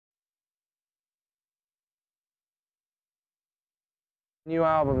New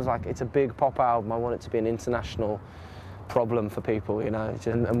album's like, it's a big pop album. I want it to be an international problem for people, you know.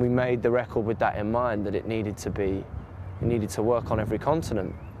 And we made the record with that in mind, that it needed to work on every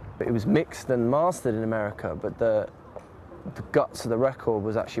continent. It was mixed and mastered in America, but the guts of the record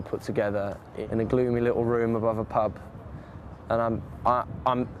was actually put together in a gloomy little room above a pub. And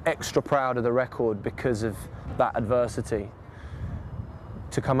I'm extra proud of the record because of that adversity.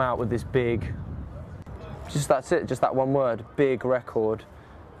 To come out with this big, that's it, just that one word, big record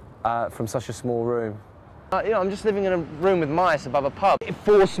from such a small room. You know, I'm just living in a room with mice above a pub. It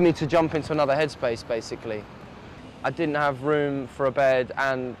forced me to jump into another headspace, basically. I didn't have room for a bed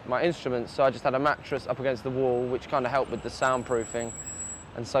and my instruments, so I just had a mattress up against the wall, which kind of helped with the soundproofing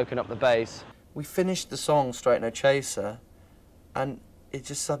and soaking up the bass. We finished the song Straight No Chaser, and it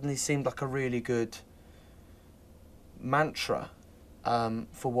just suddenly seemed like a really good mantra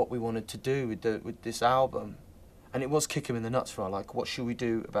for what we wanted to do with this album. And it was kick him in the nuts for our, like, what should we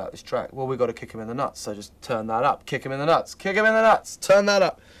do about this track? Well, we've got to kick him in the nuts, so just turn that up. Kick him in the nuts, kick him in the nuts, turn that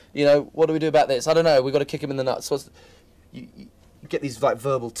up. You know, what do we do about this? I don't know, we've got to kick him in the nuts. So you get these, like,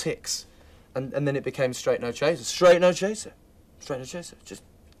 verbal tics. And then it became Straight No Chaser. Straight No Chaser. Straight No Chaser. Just,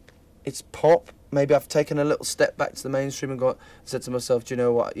 it's pop. Maybe I've taken a little step back to the mainstream and said to myself, do you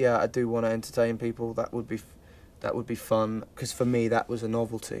know what? Yeah, I do want to entertain people. That would be fun. Because for me, that was a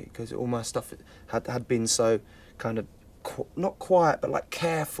novelty. Because all my stuff had been so kind of, not quiet, but like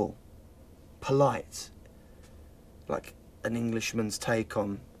careful, polite. Like an Englishman's take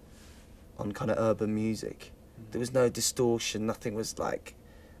on kind of urban music. There was no distortion, nothing was like,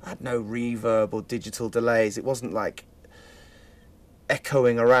 I had no reverb or digital delays. It wasn't like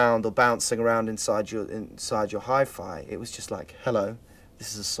echoing around or bouncing around inside your hi-fi. It was just like, hello,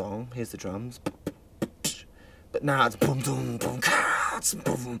 this is a song, here's the drums. But now it's boom, boom, boom,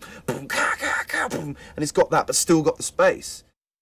 boom, boom, boom, and it's got that, but still got the space.